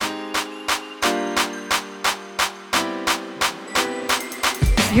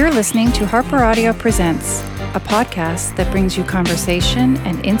You're listening to Harper Audio Presents, a podcast that brings you conversation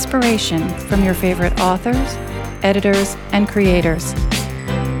and inspiration from your favorite authors, editors, and creators.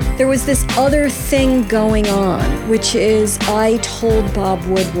 There was this other thing going on, which is I told Bob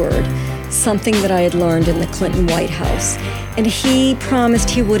Woodward something that I had learned in the Clinton White House, and he promised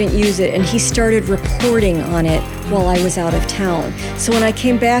he wouldn't use it, and he started reporting on it while I was out of town. So when I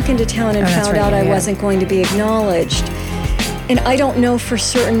came back into town and found out I wasn't going to be acknowledged, and I don't know for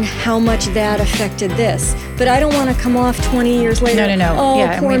certain how much that affected this, but I don't want to come off 20 years later. No. Oh,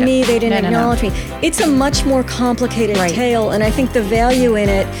 yeah, poor me, they didn't acknowledge me. It's a much more complicated tale, and I think the value in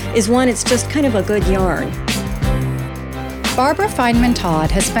it is, one, it's just kind of a good yarn. Barbara Feinman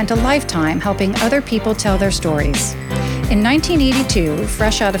Todd has spent a lifetime helping other people tell their stories. In 1982,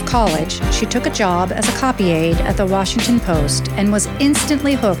 fresh out of college, she took a job as a copy aide at the Washington Post and was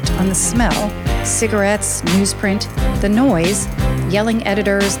instantly hooked on the smell, cigarettes, newsprint, the noise, yelling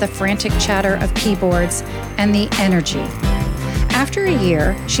editors, the frantic chatter of keyboards, and the energy. After a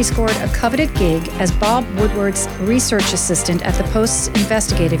year, she scored a coveted gig as Bob Woodward's research assistant at the Post's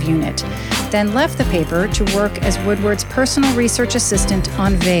investigative unit, then left the paper to work as Woodward's personal research assistant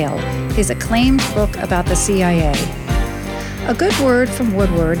on Veil, his acclaimed book about the CIA. A good word from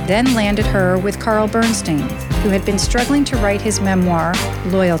Woodward then landed her with Carl Bernstein, who had been struggling to write his memoir,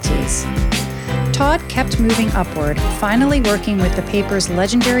 Loyalties. Todd kept moving upward, finally working with the paper's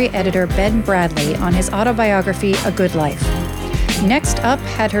legendary editor Ben Bradlee on his autobiography, A Good Life. Next up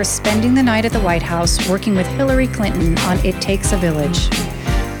had her spending the night at the White House working with Hillary Clinton on It Takes a Village.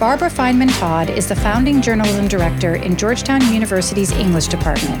 Barbara Feinman Todd is the founding journalism director in Georgetown University's English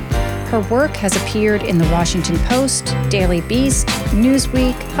department. Her work has appeared in the Washington Post, Daily Beast,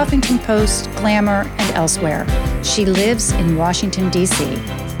 Newsweek, Huffington Post, Glamour, and elsewhere. She lives in Washington, D.C.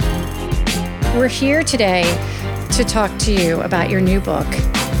 We're here today to talk to you about your new book,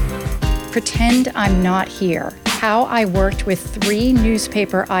 Pretend I'm Not Here: How I Worked with 3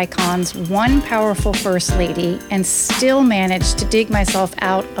 newspaper icons, 1 powerful first lady, and still managed to dig myself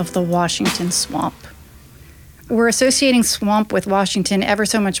out of the Washington swamp. We're associating swamp with Washington ever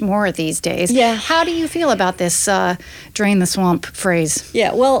so much more these days. Yeah. How do you feel about this drain the swamp phrase?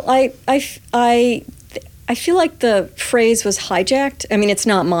 Yeah, well, I feel like the phrase was hijacked. I mean, it's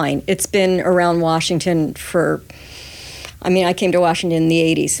not mine. It's been around Washington I came to Washington in the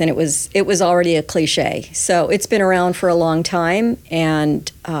 80s, and it was already a cliche. So it's been around for a long time, and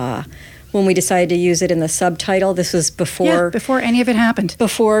when we decided to use it in the subtitle, this was before any of it happened.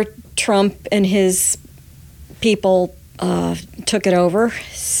 Before Trump and his people took it over.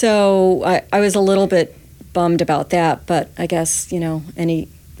 So I was a little bit bummed about that, but I guess,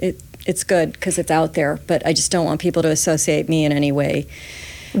 it's good because it's out there, but I just don't want people to associate me in any way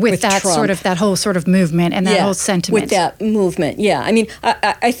with that Trump. that whole sort of movement and that whole sentiment. With that movement, yeah. I mean,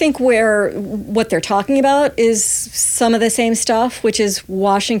 I think what they're talking about is some of the same stuff, which is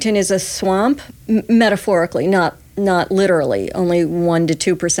Washington is a swamp, metaphorically, not literally. Only 1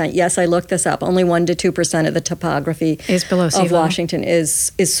 to 2%. Yes, I looked this up. Only 1 to 2% of the topography is below sea level. Of Washington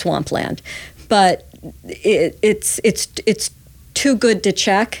is swampland, but it's too good to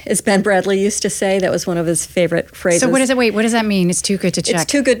check, as Ben Bradlee used to say. That was one of his favorite phrases. So what does that mean? It's too good to check? It's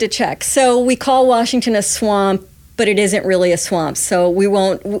too good to check. So we call Washington a swamp, but it isn't really a swamp. So we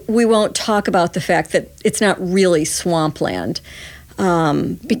won't talk about the fact that it's not really swampland.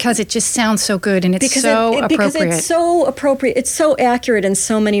 Because it just sounds so good and it's appropriate. Because it's so appropriate. It's so accurate in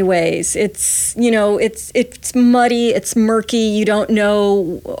so many ways. It's muddy, it's murky. You don't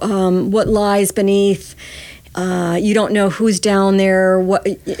know what lies beneath. You don't know who's down there. What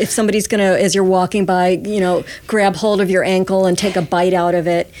if somebody's going to, as you're walking by, grab hold of your ankle and take a bite out of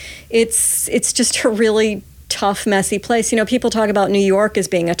it. It's just a really tough, messy place. People talk about New York as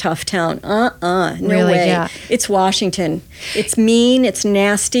being a tough town. No really, way. Yeah. It's Washington. It's mean, it's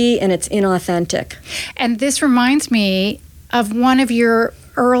nasty, and it's inauthentic. And this reminds me of one of your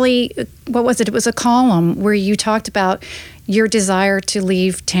early, what was it? It was a column where you talked about your desire to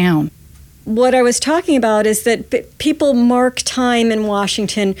leave town. What I was talking about is that people mark time in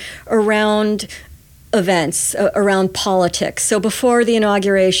Washington around events, around politics. So before the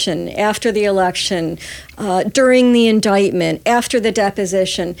inauguration, after the election, during the indictment, after the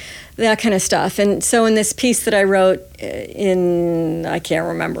deposition, that kind of stuff. And so in this piece that I wrote I can't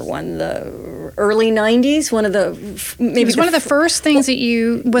remember when, the early 90s, one of the first things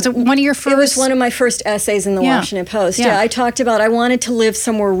one of your first? It was one of my first essays in the Washington Post. Yeah, I talked about, I wanted to live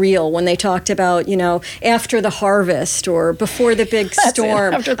somewhere real when they talked about, after the harvest or before the big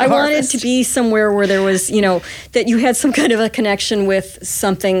storm. I wanted to be somewhere where there was, that you had some kind of a connection with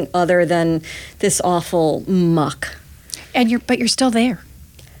something other than this awful muck. But you're still there.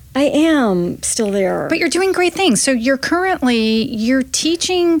 I am still there. But you're doing great things. So you're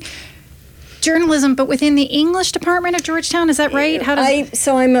teaching journalism, but within the English department of Georgetown. Is that right?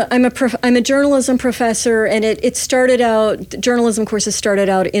 I'm a journalism professor, and it started out. Journalism courses started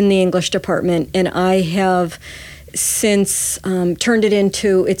out in the English department, and I have since turned it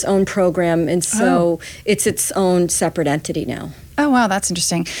into its own program, and so it's its own separate entity now. Oh wow, that's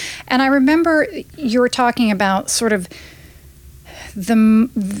interesting. And I remember you were talking about sort of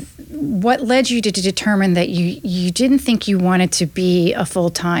what led you to determine that you didn't think you wanted to be a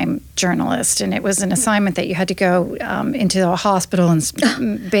full-time journalist, and it was an assignment that you had to go into a hospital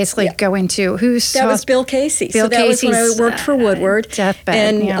and basically go into that was Bill Casey. That was when I worked for Woodward, deathbed,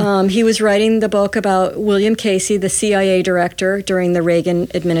 and he was writing the book about William Casey, the CIA director during the Reagan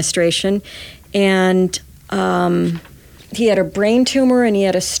administration, and he had a brain tumor and he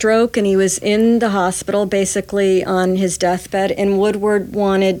had a stroke and he was in the hospital basically on his deathbed, and Woodward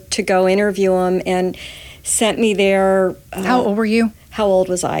wanted to go interview him and sent me there. How old were you? How old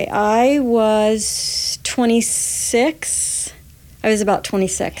was I? I was 26. I was about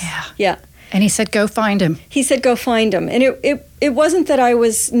 26. Yeah. And he said, go find him. He said, go find him. And it wasn't that I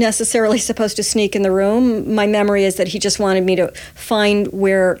was necessarily supposed to sneak in the room. My memory is that he just wanted me to find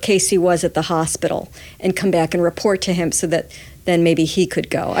where Casey was at the hospital and come back and report to him so that then maybe he could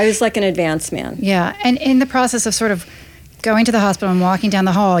go. I was like an advance man. Yeah. And in the process of sort of going to the hospital and walking down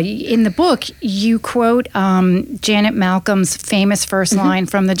the hall, in the book, you quote Janet Malcolm's famous first line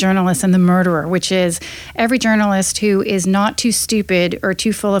from The Journalist and the Murderer, which is, every journalist who is not too stupid or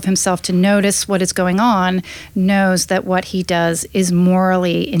too full of himself to notice what is going on knows that what he does is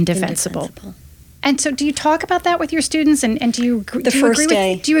morally indefensible. And so do you talk about that with your students? And do you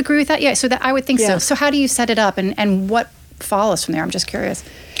agree with that? Yeah, so that I would think so. So how do you set it up and what follows from there? I'm just curious.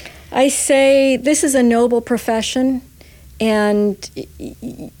 I say this is a noble profession. And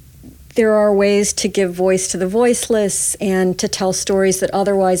there are ways to give voice to the voiceless and to tell stories that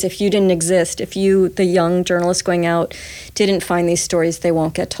otherwise, if you didn't exist, if you, the young journalist going out, didn't find these stories, they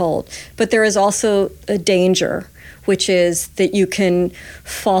won't get told. But there is also a danger, which is that you can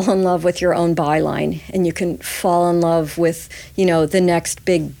fall in love with your own byline and you can fall in love with, the next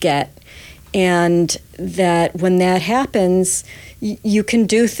big get. And that when that happens, you can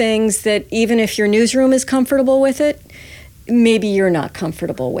do things that even if your newsroom is comfortable with it, maybe you're not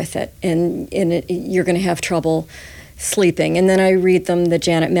comfortable with it, and you're going to have trouble sleeping. And then I read them the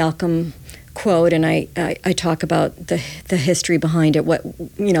Janet Malcolm quote, and I talk about the history behind it, what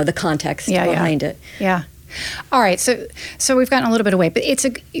the context behind it. Yeah. All right, so we've gotten a little bit away, but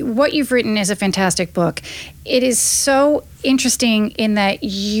what you've written is a fantastic book. It is so interesting in that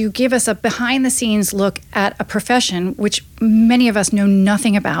you give us a behind-the-scenes look at a profession which many of us know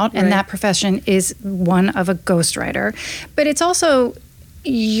nothing about, and that profession is one of a ghostwriter. But it's also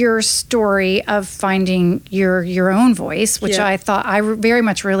your story of finding your own voice, which I thought I very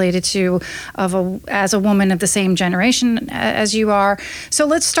much related to as a woman of the same generation as you are. So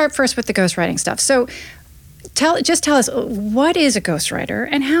let's start first with the ghostwriting stuff. So tell us, what is a ghostwriter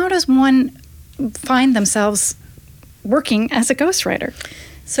and how does one find themselves working as a ghostwriter?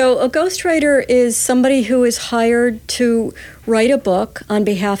 So a ghostwriter is somebody who is hired to write a book on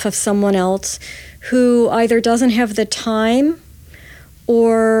behalf of someone else who either doesn't have the time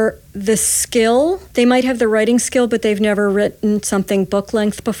or the skill. They might have the writing skill, but they've never written something book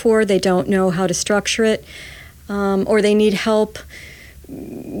length before. They don't know how to structure it, or they need help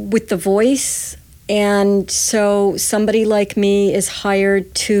with the voice. And so somebody like me is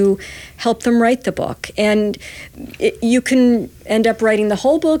hired to help them write the book. And you can end up writing the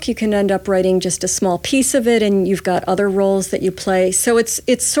whole book, you can end up writing just a small piece of it, and you've got other roles that you play. So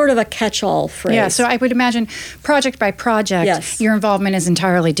it's sort of a catch-all phrase. Yeah, so I would imagine project by project, your involvement is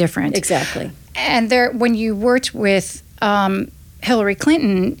entirely different. Exactly. And when you worked with Hillary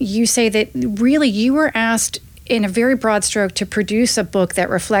Clinton, you say that really you were asked in a very broad stroke to produce a book that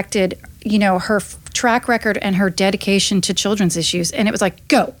reflected her track record and her dedication to children's issues, and it was like,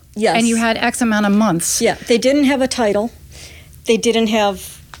 go. Yes. And you had X amount of months. Yeah, they didn't have a title. They didn't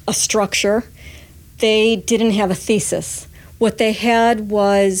have a structure. They didn't have a thesis. What they had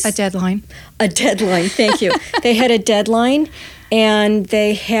was... a deadline. A deadline, thank you. They had a deadline, and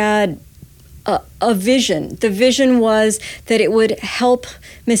they had a vision. The vision was that it would help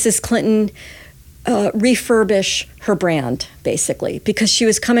Mrs. Clinton refurbish her brand, basically, because she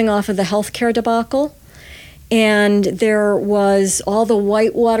was coming off of the healthcare debacle, And there was all the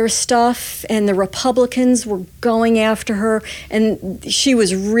Whitewater stuff, and the Republicans were going after her, and she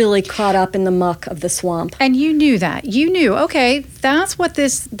was really caught up in the muck of the swamp. And you knew that. You knew, okay, that's what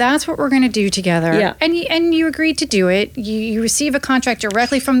we're going to do together. Yeah. And you agreed to do it. You receive a contract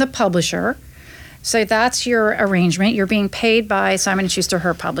directly from the publisher. So that's your arrangement. You're being paid by Simon & Schuster,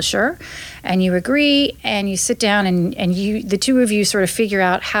 her publisher, and you agree, and you sit down, and the two of you sort of figure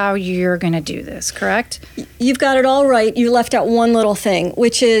out how you're going to do this, correct? You've got it all right. You left out one little thing,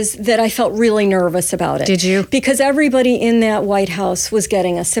 which is that I felt really nervous about it. Did you? Because everybody in that White House was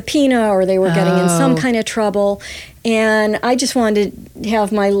getting a subpoena, or they were getting in some kind of trouble, and I just wanted to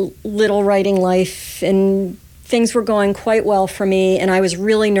have my little writing life, and things were going quite well for me, and I was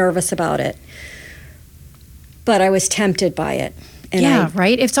really nervous about it. But I was tempted by it. And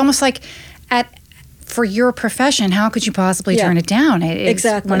right? It's almost like for your profession, how could you possibly turn it down? It's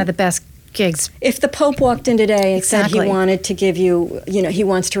exactly. one of the best gigs. If the Pope walked in today and said he wanted to give you, he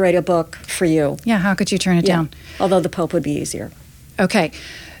wants to write a book for you. Yeah, how could you turn it down? Although the Pope would be easier. Okay.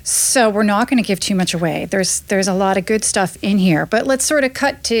 So we're not going to give too much away. There's a lot of good stuff in here. But let's sort of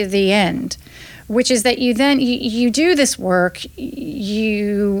cut to the end, which is that you do this work,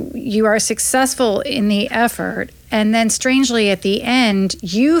 you are successful in the effort, and then strangely at the end,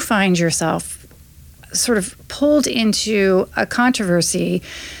 you find yourself sort of pulled into a controversy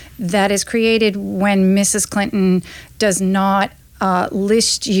that is created when Mrs. Clinton does not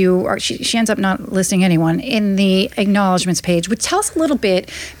list you, or she ends up not listing anyone in the acknowledgments page. Would tell us a little bit,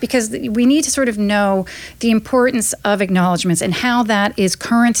 because we need to sort of know the importance of acknowledgments and how that is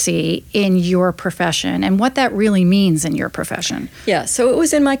currency in your profession and what that really means in your profession. Yeah, so it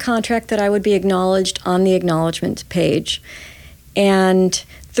was in my contract that I would be acknowledged on the acknowledgment page. And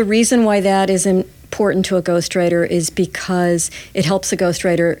the reason why that is important to a ghostwriter is because it helps a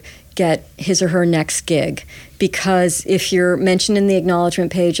ghostwriter get his or her next gig. Because if you're mentioned in the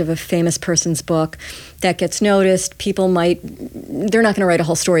acknowledgement page of a famous person's book, that gets noticed. They're not going to write a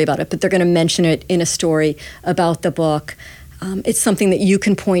whole story about it, but they're going to mention it in a story about the book. It's something that you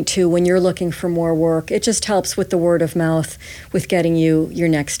can point to when you're looking for more work. It just helps with the word of mouth with getting you your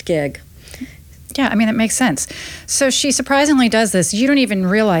next gig. Yeah, I mean, it makes sense. So she surprisingly does this. You don't even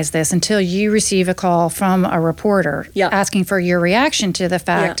realize this until you receive a call from a reporter asking for your reaction to the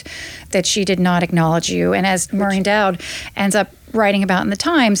fact that she did not acknowledge you. And as Maureen Dowd ends up writing about in the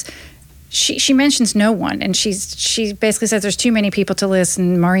Times, she mentions no one. And she basically says there's too many people to list.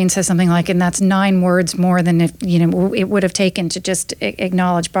 And Maureen says something like, and that's 9 words more than if it would have taken to just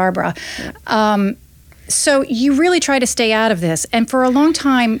acknowledge Barbara. Yeah. So you really try to stay out of this. And for a long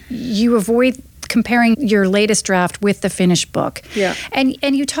time, you avoid comparing your latest draft with the finished book. Yeah. And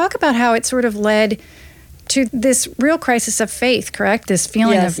you talk about how it sort of led to this real crisis of faith, correct? This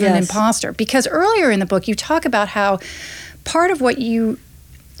feeling of an imposter. Because earlier in the book, you talk about how part of what you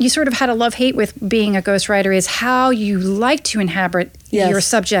sort of had a love-hate with being a ghostwriter is how you like to inhabit your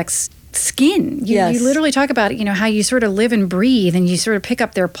subject's skin. You literally talk about how you sort of live and breathe, and you sort of pick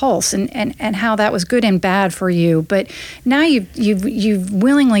up their pulse, and how that was good and bad for you. But now you've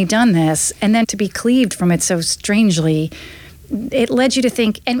willingly done this, and then to be cleaved from it so strangely, it led you to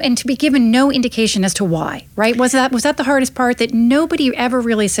think and to be given no indication as to why, right? Was that the hardest part, that nobody ever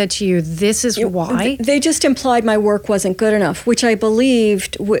really said to you, this is why? They just implied my work wasn't good enough, which I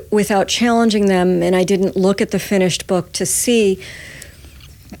believed without challenging them, and I didn't look at the finished book to see.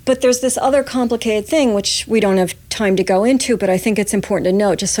 But there's this other complicated thing, which we don't have time to go into, but I think it's important to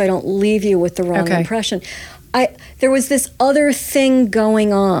note, just so I don't leave you with the wrong impression. There was this other thing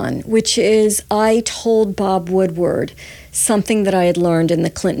going on, which is I told Bob Woodward something that I had learned in the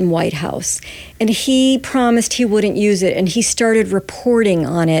Clinton White House. And he promised he wouldn't use it, and he started reporting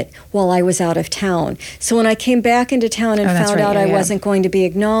on it while I was out of town. So when I came back into town and found out I wasn't going to be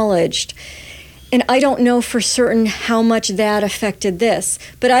acknowledged, and I don't know for certain how much that affected this,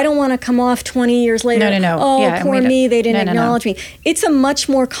 but I don't want to come off 20 years later. No. Oh, poor me, they didn't acknowledge me. It's a much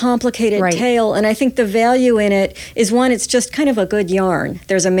more complicated tale, and I think the value in it is, one, it's just kind of a good yarn.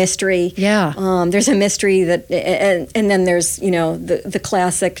 There's a mystery. Yeah. There's a mystery that, and then there's the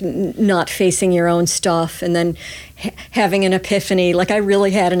classic not facing your own stuff, and then having an epiphany. Like, I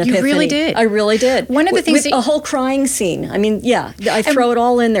really had an epiphany. You really did. I really did. One of the things with a whole crying scene. I mean, I throw it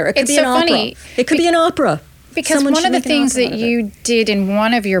all in there. It could be an opera. Funny. It could be an opera. Because one of the things that you did in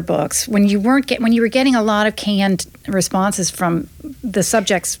one of your books, when you were getting a lot of canned responses from the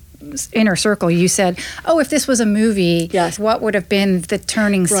subject's inner circle, you said, "Oh, if this was a movie, what would have been the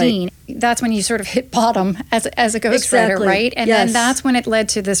turning scene?" That's when you sort of hit bottom as a ghostwriter, right? And then that's when it led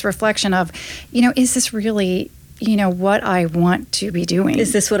to this reflection of, is this really what I want to be doing.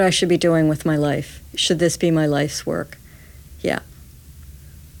 Is this what I should be doing with my life? Should this be my life's work? Yeah.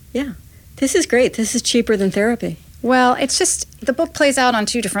 Yeah. This is great. This is cheaper than therapy. Well, it's just the book plays out on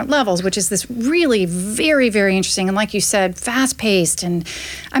two different levels, which is this really very, very interesting and, like you said, fast-paced. And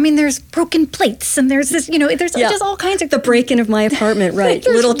I mean, there's broken plates and there's this, there's just all kinds of the break-in of my apartment, right?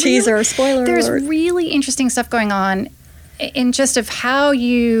 Little teaser, spoiler There's alert. really interesting stuff going on in just of how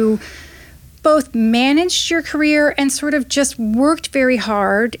you both managed your career and sort of just worked very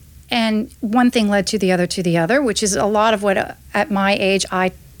hard. And one thing led to the other, which is a lot of what at my age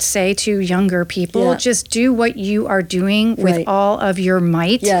I say to younger people. Yeah. Just do what you are doing with all of your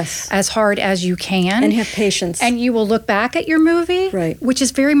might, as hard as you can, and have patience. And you will look back at your movie, which is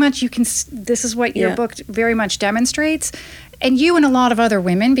very much this is what your book very much demonstrates. And you and a lot of other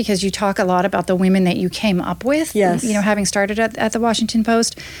women, because you talk a lot about the women that you came up with, having started at the Washington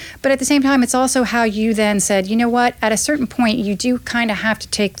Post. But at the same time, it's also how you then said, you know what, at a certain point, you do kind of have to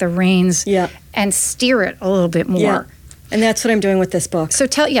take the reins and steer it a little bit more. Yeah. And that's what I'm doing with this book. So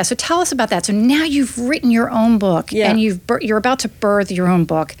tell us about that. So now you've written your own book, and you're about to birth your own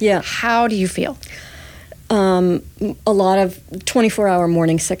book. Yeah. How do you feel? A lot of 24-hour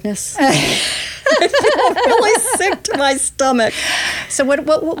morning sickness. I feel really sick to my stomach. So what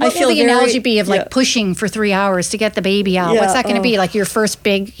will the analogy be of pushing for 3 hours to get the baby out? What's that going to be? Like your first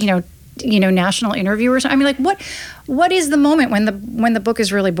big, national interview or something? I mean, like what is the moment when the book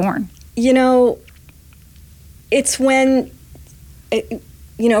is really born? It's when,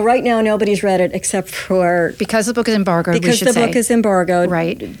 right now nobody's read it except for... Because the book is embargoed, Because the book is embargoed.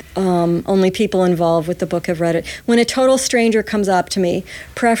 Right. Only people involved with the book have read it. When a total stranger comes up to me,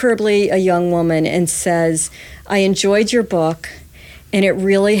 preferably a young woman, and says, I enjoyed your book, and it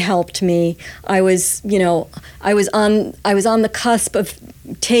really helped me. I was on the cusp of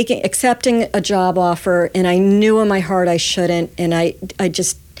accepting a job offer, and I knew in my heart I shouldn't, and I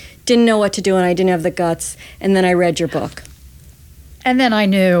just didn't know what to do, and I didn't have the guts, and then I read your book. And then I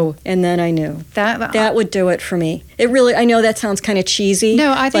knew. That would do it for me. It really, I know that sounds kind of cheesy.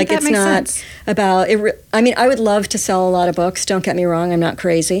 No, I think that makes sense. It's not about it. I mean, I would love to sell a lot of books. Don't get me wrong. I'm not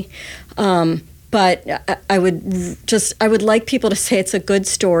crazy. But I would like people to say it's a good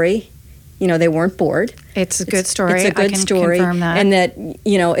story. They weren't bored. It's a good story. It's a good story. Confirm that. And that,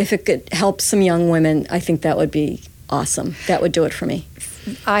 if it could help some young women, I think that would be awesome. That would do it for me.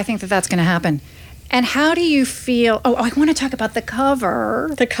 I think that's going to happen. And how do you feel? Oh, I want to talk about the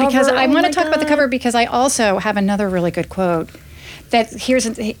cover. Because I want to talk about the cover because I also have another really good quote.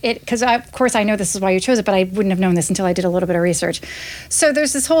 Because of course I know this is why you chose it, but I wouldn't have known this until I did a little bit of research. So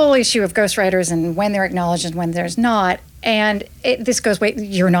there's this whole issue of ghostwriters and when they're acknowledged and when there's not. And this goes way,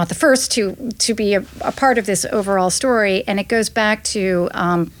 you're not the first to be a part of this overall story. And it goes back to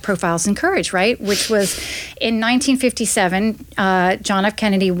Profiles in Courage, right? Which was in 1957, John F.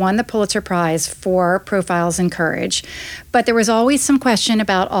 Kennedy won the Pulitzer Prize for Profiles in Courage. But there was always some question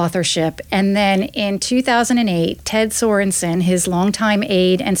about authorship. And then in 2008, Ted Sorensen, his longtime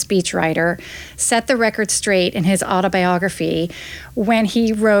aide and speechwriter, set the record straight in his autobiography when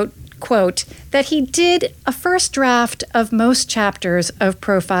he wrote, quote, that he did a first draft of most chapters of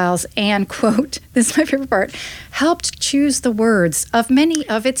Profiles and, quote, this is my favorite part, helped choose the words of many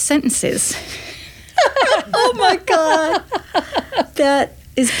of its sentences. Oh, my God. That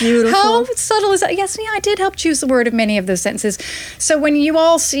is beautiful. How subtle is that? Yes, I did help choose the word of many of those sentences. So when you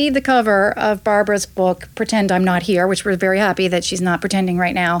all see the cover of Barbara's book, Pretend I'm Not Here, which we're very happy that she's not pretending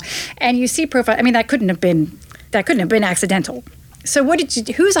right now, and you see Profile, I mean, that couldn't have been accidental. So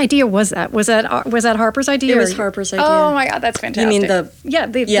whose idea was that? Was that Harper's idea? It was Harper's idea. Oh my God, that's fantastic. You mean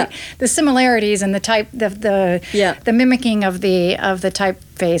the similarities and the type the mimicking of the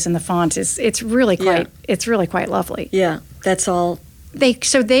typeface and the font it's really quite lovely. Yeah, that's all.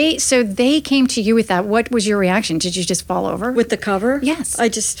 So they came to you with that. What was your reaction? Did you just fall over? With the cover? Yes. I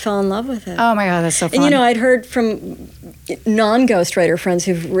just fell in love with it. Oh my God, that's so fun. And I'd heard from non-ghostwriter friends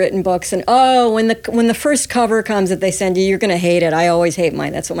who've written books, and when the first cover comes that they send you, you're going to hate it. I always hate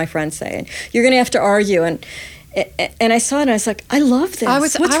mine. That's what my friends say. And you're going to have to argue. And I saw it and I was like, I love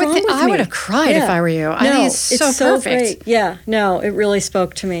this. What's wrong with me? I would have cried if I were you. I think it's so perfect. Great. Yeah, no, it really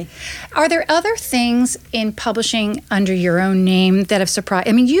spoke to me. Are there other things in publishing under your own name that have surprised?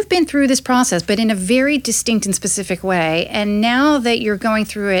 I mean, you've been through this process, but in a very distinct and specific way. And now that you're going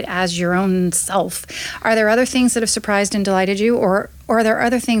through it as your own self, are there other things that have surprised and delighted you? Or are there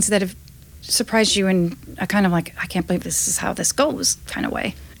other things that have surprised you in a kind of like, I can't believe this is how this goes kind of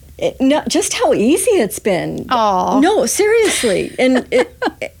way? No, just how easy it's been. Oh no, seriously, and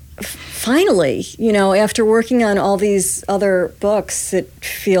finally, after working on all these other books that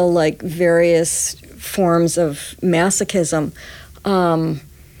feel like various forms of masochism.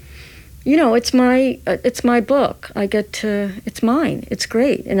 It's my book. It's mine. It's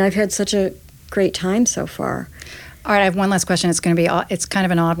great. And I've had such a great time so far. All right, I have one last question. It's kind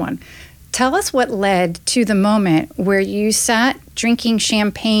of an odd one. Tell us what led to the moment where you sat drinking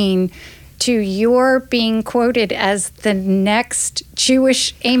champagne to your being quoted as the next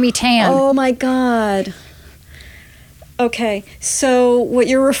Jewish Amy Tan. Oh, my God. Okay, so what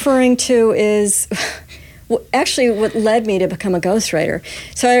you're referring to is actually what led me to become a ghostwriter.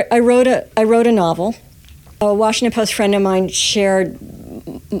 So I wrote a novel. A Washington Post friend of mine shared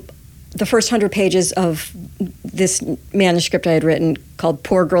the first 100 pages of this manuscript I had written called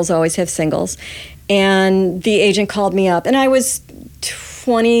Poor Girls Always Have Singles. And the agent called me up, and I was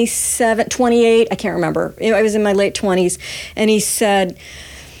 27, 28, I can't remember. I was in my late 20s, and he said,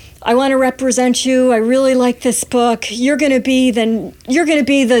 I want to represent you. I really like this book. You're going to be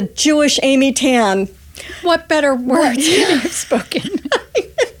the Jewish Amy Tan. What better words could you have spoken?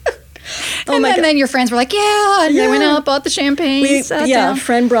 Then your friends were like, yeah. And they went out, bought the champagne, sat down. A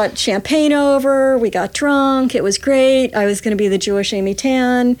friend brought champagne over. We got drunk. It was great. I was going to be the Jewish Amy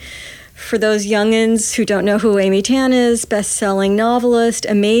Tan. For those youngins who don't know who Amy Tan is, best-selling novelist,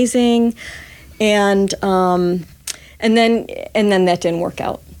 amazing. And then that didn't work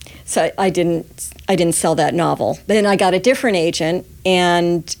out. So I didn't sell that novel. Then I got a different agent,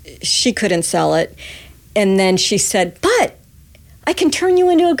 and she couldn't sell it. And then she said, but I can turn you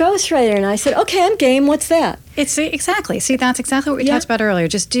into a ghostwriter. And I said, okay, I'm game. What's that? It's exactly. See, that's exactly what we talked about earlier.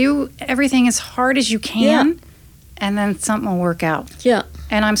 Just do everything as hard as you can, and then something will work out. Yeah.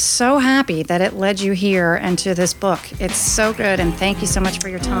 And I'm so happy that it led you here and to this book. It's so good, and thank you so much for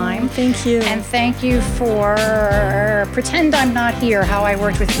your time. Thank you. And thank you for Pretend I'm Not Here, how I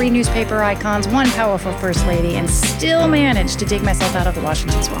worked with 3 newspaper icons, 1 powerful first lady, and still managed to dig myself out of the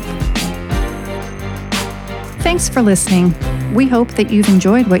Washington swamp. Thanks for listening. We hope that you've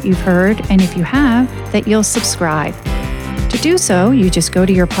enjoyed what you've heard, and if you have, that you'll subscribe. To do so, you just go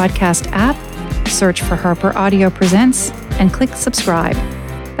to your podcast app, search for Harper Audio Presents, and click subscribe.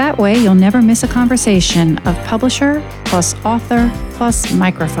 That way, you'll never miss a conversation of publisher plus author plus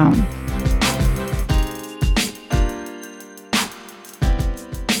microphone.